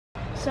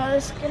So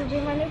this is gonna be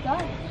my new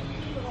guy.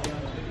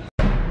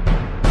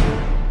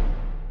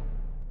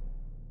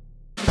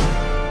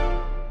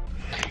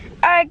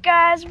 Alright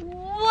guys,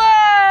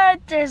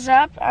 what is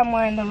up? I'm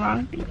wearing the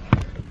wrong beat.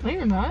 No,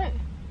 you're not.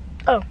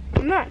 Oh,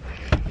 I'm not.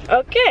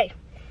 Okay.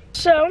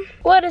 So,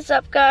 what is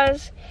up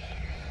guys?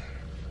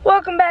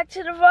 Welcome back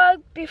to the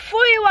vlog.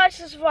 Before you watch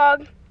this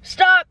vlog,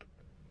 stop.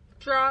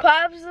 Drop.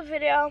 Pause the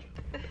video.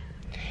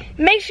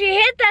 Make sure you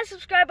hit that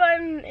subscribe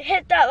button,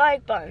 hit that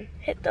like button.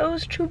 Hit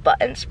those two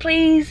buttons,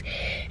 please.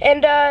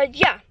 And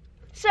yeah.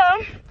 So,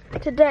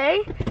 today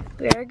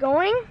we are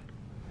going.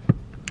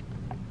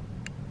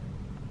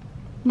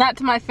 Not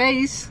to my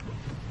face.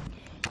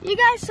 You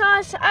guys saw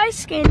us ice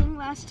skating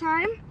last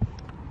time.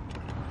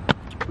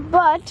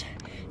 But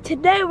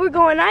today we're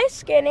going ice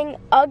skating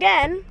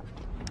again.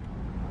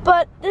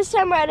 But this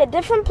time we're at a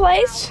different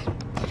place.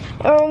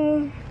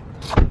 And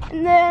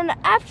then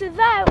after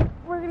that,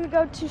 we're gonna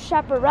go to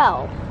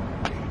Chaparral.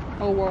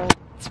 Oh, whoa.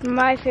 It's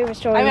my favorite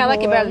story. I mean, I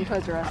like it better than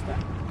Toys R Us, though.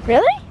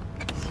 Really?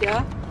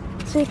 Yeah.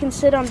 So you can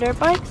sit on dirt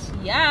bikes?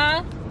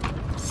 Yeah.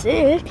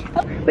 Sick.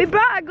 We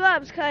brought our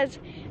gloves because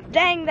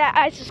dang, that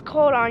ice is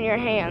cold on your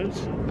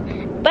hands.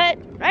 But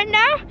right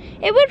now,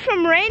 it went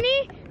from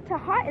rainy to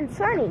hot and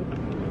sunny.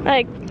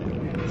 Like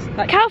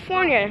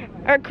California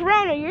or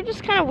Corona, you're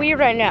just kind of weird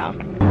right now.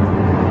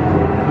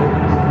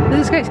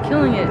 This guy's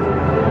killing it.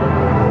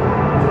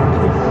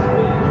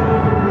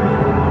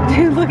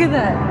 Dude, look at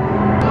that.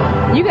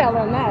 You gotta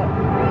learn that.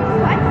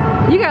 What?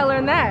 You gotta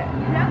learn that.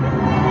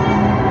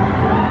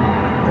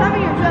 Tell me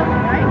you're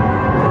joking, right?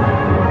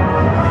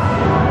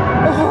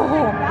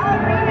 Oh.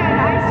 Ballerina and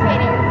ice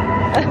skating.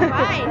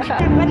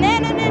 Fine.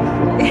 Banana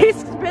and He's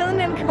spilling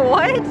in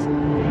what?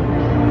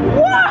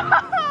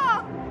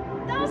 whoa!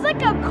 That was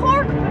like a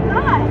cork, but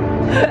not.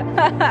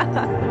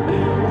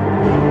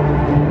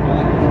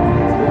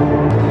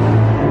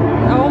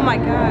 Oh my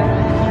god.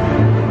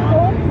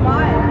 Oh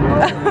my.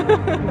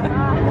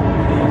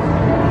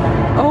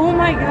 Oh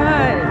my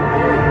god.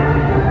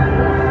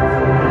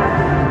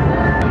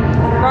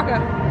 Rocco.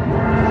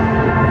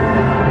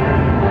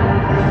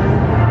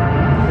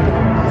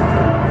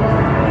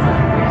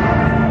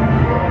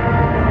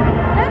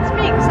 That's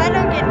me, because I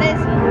don't get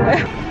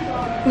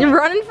dizzy. You're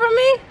running from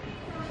me?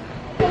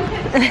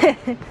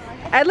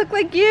 I look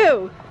like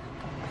you.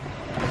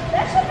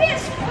 That should be a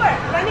sport,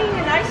 running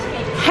and ice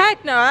skating.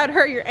 Heck no, I'd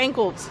hurt your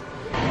ankles.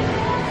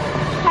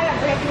 How to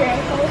break your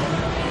ankles.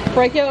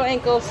 Break your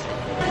ankles.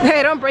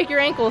 Hey, don't break your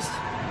ankles. It's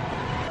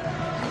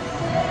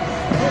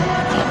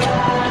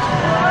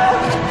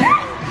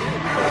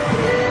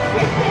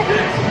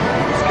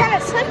kind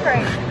of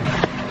slippery.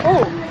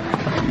 Oh.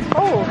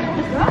 Oh.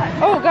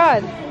 Oh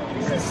god.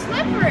 This is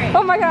slippery.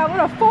 Oh my god, I'm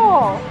gonna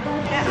fall.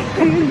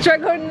 Try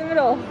going in the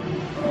middle.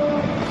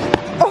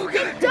 Oh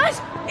god.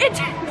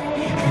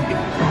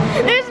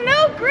 There's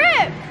no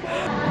grip.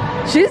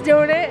 She's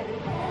doing it.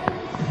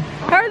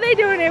 How are they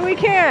doing it? We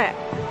can't.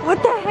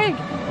 What the heck?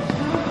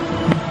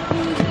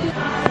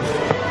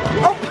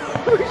 Oh,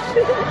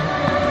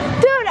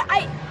 Dude,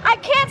 I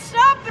can't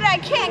stop, but I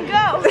can't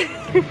go.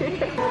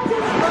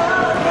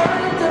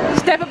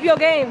 step up your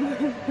game.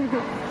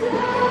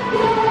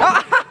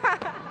 Oh.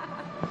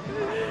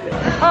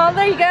 Oh,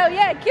 there you go.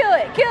 Yeah, kill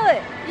it. Kill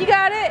it. You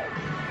got it.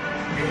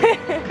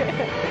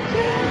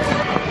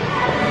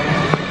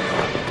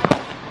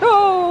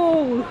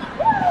 Oh.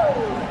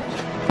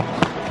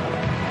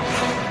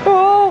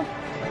 Oh.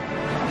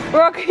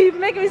 Rock, you're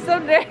making me so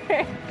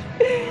nervous.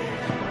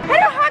 How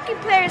do hockey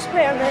players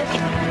play on this?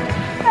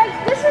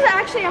 Like, this is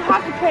actually a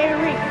hockey player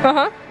rink.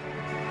 Uh-huh.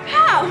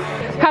 How?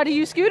 How do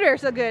you scooter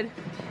so good?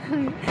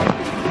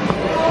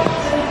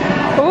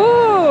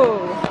 Ooh.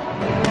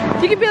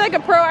 You can be like a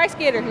pro ice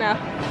skater now.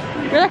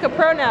 You're like a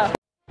pro now.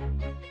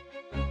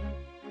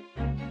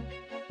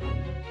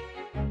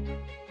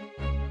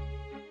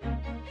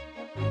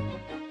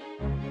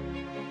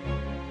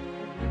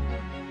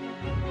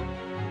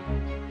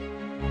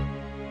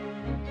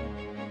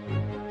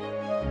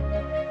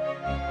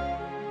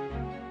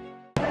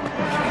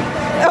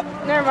 Oh,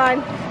 never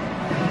mind.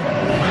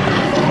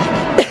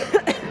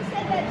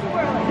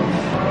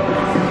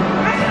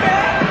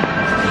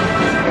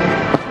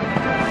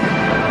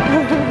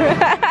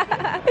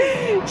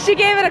 She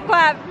gave it a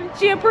clap.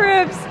 She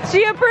approves.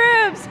 She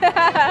approves.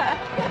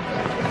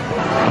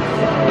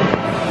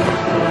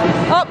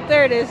 Oh,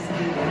 there it is.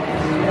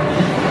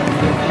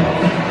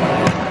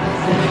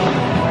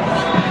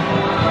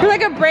 You're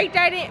like a break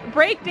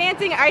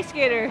dancing ice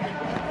skater.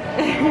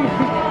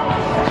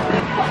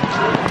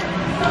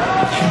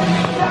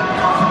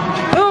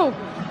 Ooh.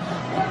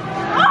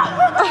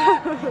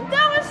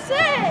 That was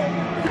sick.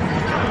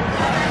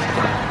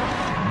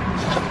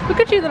 Look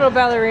at you, little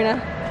ballerina.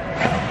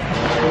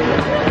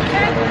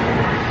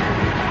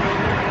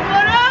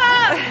 What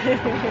up?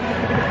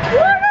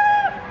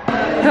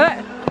 What up?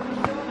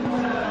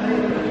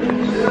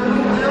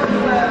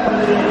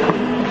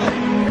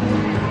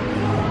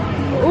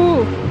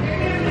 Ooh.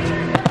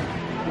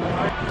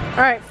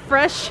 All right,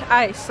 fresh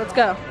ice. Let's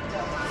go.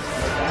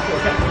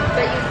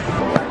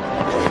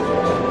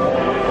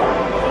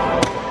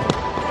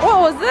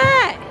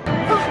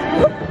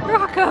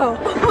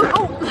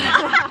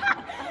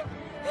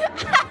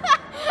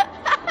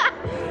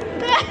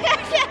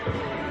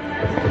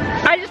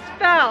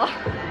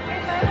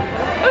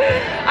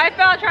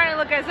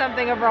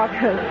 laughing of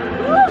Rocco.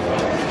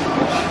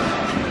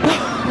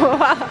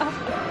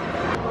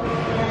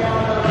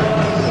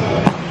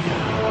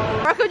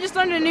 Rocco just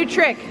learned a new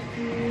trick.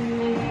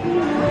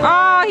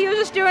 Oh, he was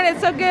just doing it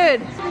so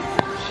good.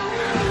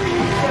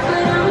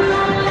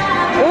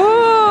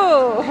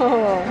 Ooh.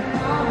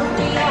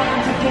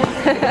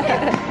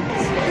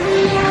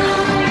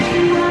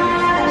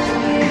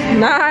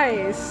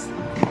 Nice.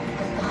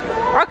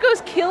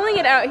 Rocco's killing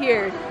it out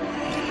here.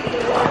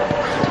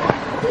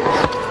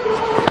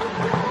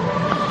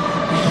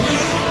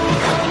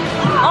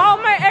 Oh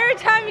my, every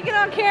time you get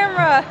on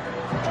camera.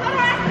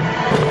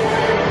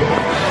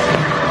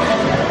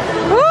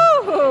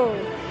 Woo!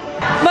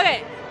 Look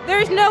it,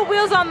 there's no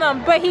wheels on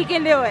them, but he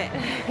can do it.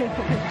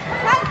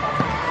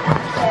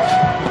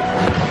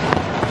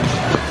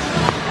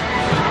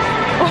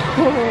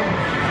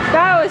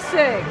 That was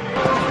sick.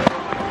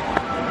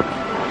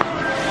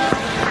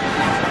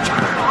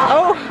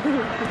 Oh.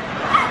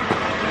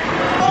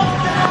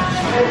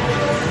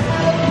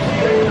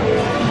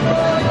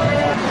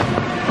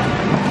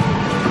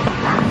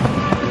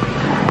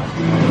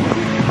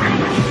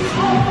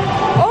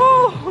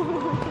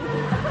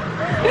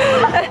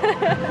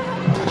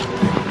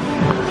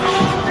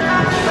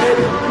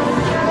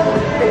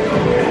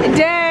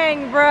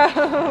 Dang, bro.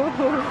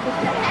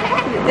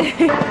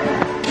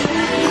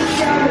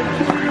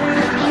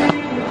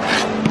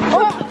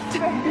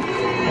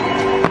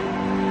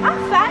 I'm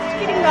fast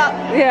getting up.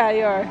 Yeah,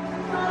 you are.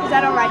 Because I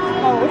don't like the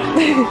cold.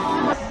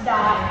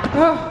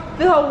 Oh,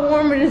 feel how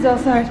warm it is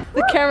outside.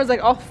 The camera's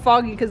like all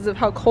foggy because of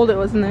how cold it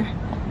was in there.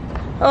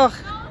 Ugh.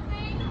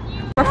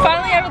 We're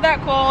finally out of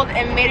that cold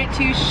and made it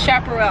to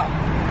Chaparral.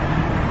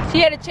 He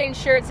had to change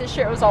shirts. His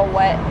shirt was all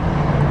wet.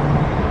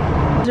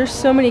 There's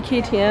so many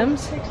KTMs.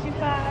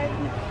 65.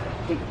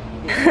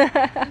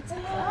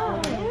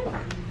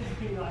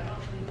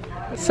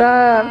 What's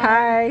up?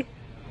 Hi.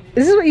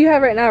 This is what you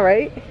have right now,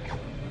 right?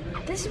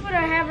 This is what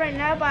I have right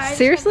now, but I just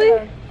Seriously?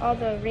 have all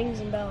the rings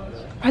and bells.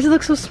 Why does it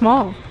look so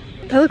small?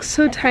 That looks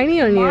so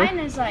tiny on you. Mine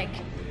is like,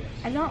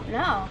 I don't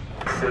know.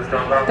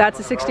 That's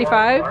a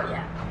 65?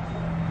 Yeah.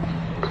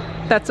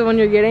 That's the one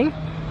you're getting?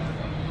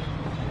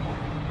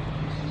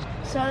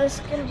 So this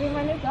is gonna be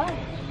my new bike.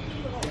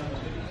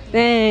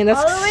 Dang, All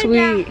the that's way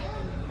sweet. down.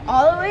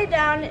 All the way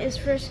down is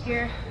first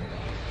gear.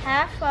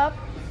 Half up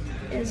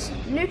is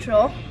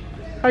neutral.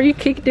 Are you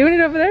doing it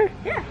over there?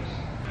 Yeah.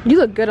 You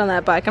look good on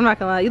that bike. I'm not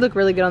gonna lie. You look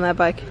really good on that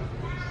bike.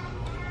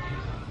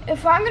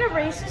 If I'm gonna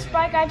race this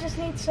bike, I just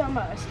need some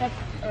I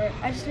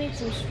just need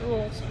some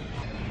spools.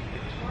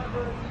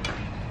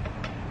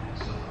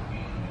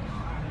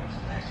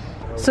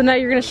 So now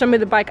you're gonna show me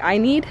the bike I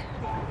need?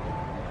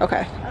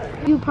 Okay.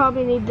 You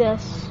probably need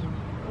this.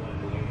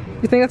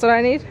 You think that's what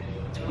I need?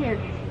 It's weird.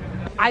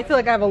 I feel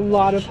like I have a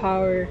lot of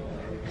power.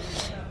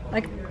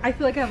 Like, I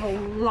feel like I have a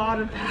lot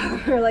of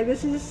power. Like,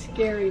 this is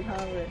scary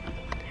power.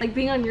 Like,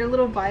 being on your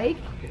little bike.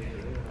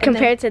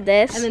 Compared to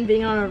this? And then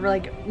being on a,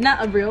 like,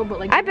 not a real, but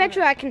like. I bet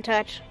you I can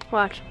touch.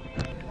 Watch.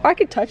 Oh, I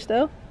could touch,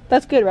 though.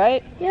 That's good,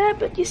 right? Yeah,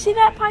 but you see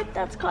that pipe?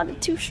 That's called a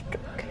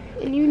 2-stroke.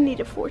 And you need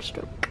a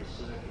 4-stroke.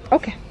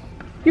 Okay.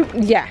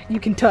 Yeah, you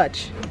can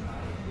touch.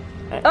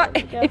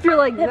 If you're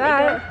like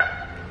that.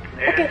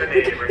 Okay,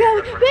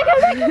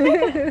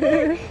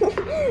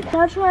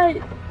 I'll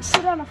try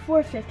sit on a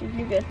 450.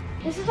 You're good.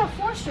 This is a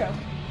 4-stroke.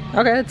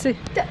 Okay, let's see.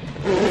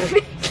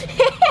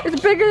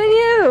 It's bigger than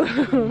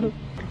you.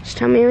 Just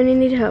tell me when you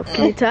need help.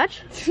 Can you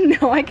touch?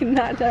 No, I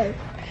cannot touch.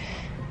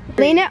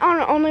 Lean it on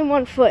only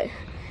one foot.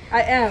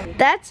 I am.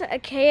 That's a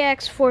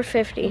KX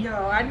 450.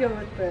 No, I'd go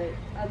with the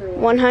other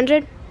one.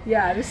 100?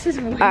 Yeah, this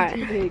is way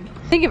too big.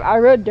 I think if I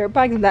rode dirt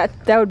bikes, that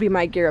would be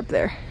my gear up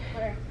there.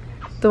 Where?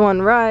 The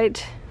one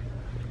right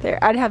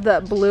there. I'd have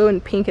that blue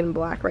and pink and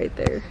black right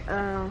there.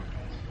 Oh.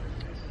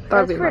 That would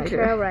That's be my for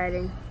trail gear.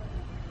 riding.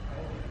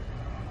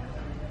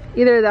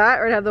 Either that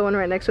or I'd have the one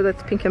right next to it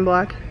that's pink and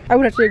black. I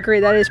would have to agree,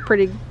 that is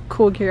pretty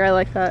cool gear. I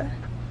like that.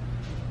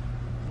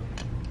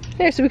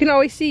 There, so we can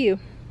always see you.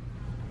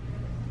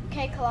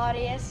 Okay,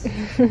 Claudius.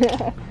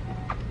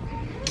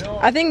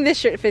 I think this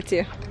shirt fits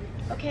you.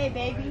 Okay,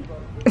 baby.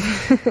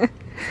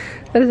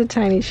 That is a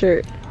tiny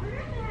shirt.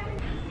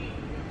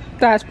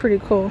 That's pretty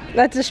cool.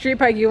 That's the street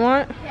bike you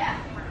want? Yeah.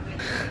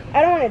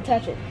 I don't want to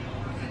touch it.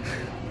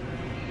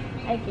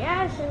 Like,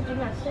 yeah, I should do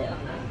not sit on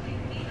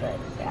it. But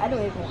I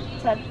don't even want to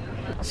touch it.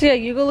 So yeah,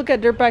 you go look at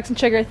dirt bikes and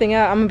check everything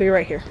out. I'm gonna be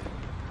right here.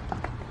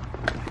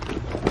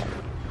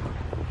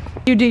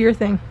 You do your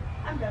thing.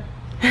 I'm done.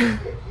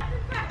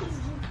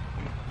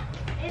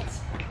 It's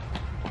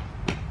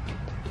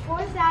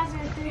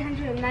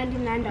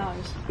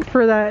 $4,399.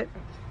 For that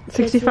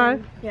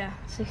 65? Yeah,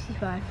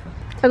 65.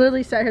 I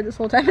literally sat here this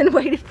whole time and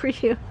waited for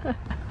you.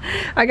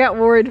 I got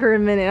worried for a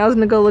minute. I was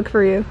gonna go look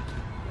for you.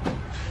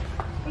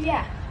 But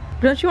yeah.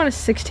 Don't you want a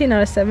 16,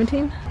 not a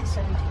 17?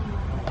 17.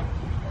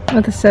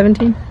 Not the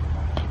 17?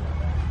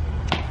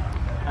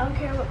 I don't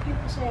care what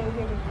people say, I'm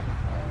getting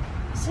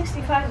it.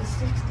 65 is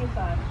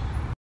 65.